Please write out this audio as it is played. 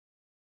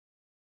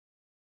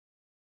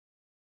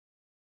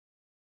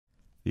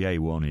The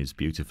A1 is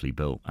beautifully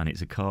built, and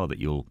it's a car that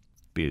you'll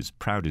be as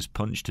proud as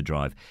punch to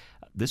drive.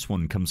 This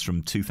one comes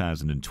from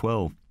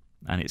 2012,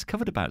 and it's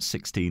covered about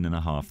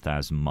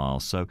 16,500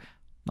 miles, so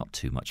not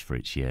too much for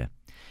its year.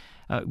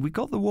 We've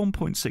got the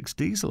 1.6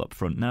 diesel up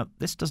front. Now,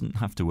 this doesn't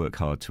have to work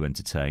hard to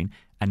entertain,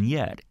 and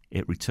yet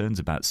it returns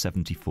about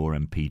 74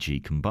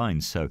 mpg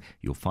combined, so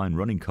you'll find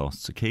running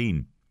costs are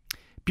keen.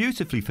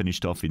 Beautifully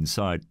finished off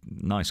inside,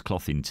 nice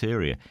cloth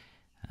interior,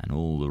 and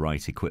all the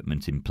right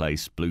equipment in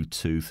place,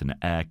 Bluetooth and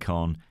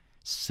aircon,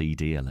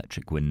 CD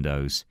electric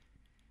windows,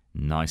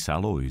 nice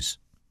alloys.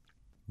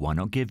 Why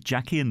not give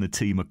Jackie and the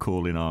team a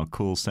call in our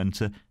call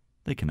centre?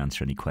 They can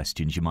answer any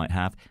questions you might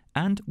have,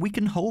 and we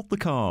can hold the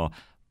car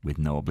with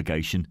no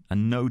obligation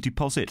and no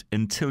deposit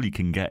until you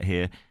can get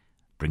here.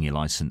 Bring your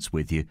licence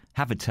with you,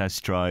 have a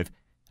test drive,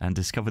 and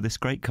discover this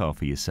great car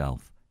for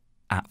yourself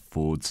at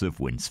Fords of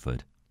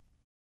Winsford.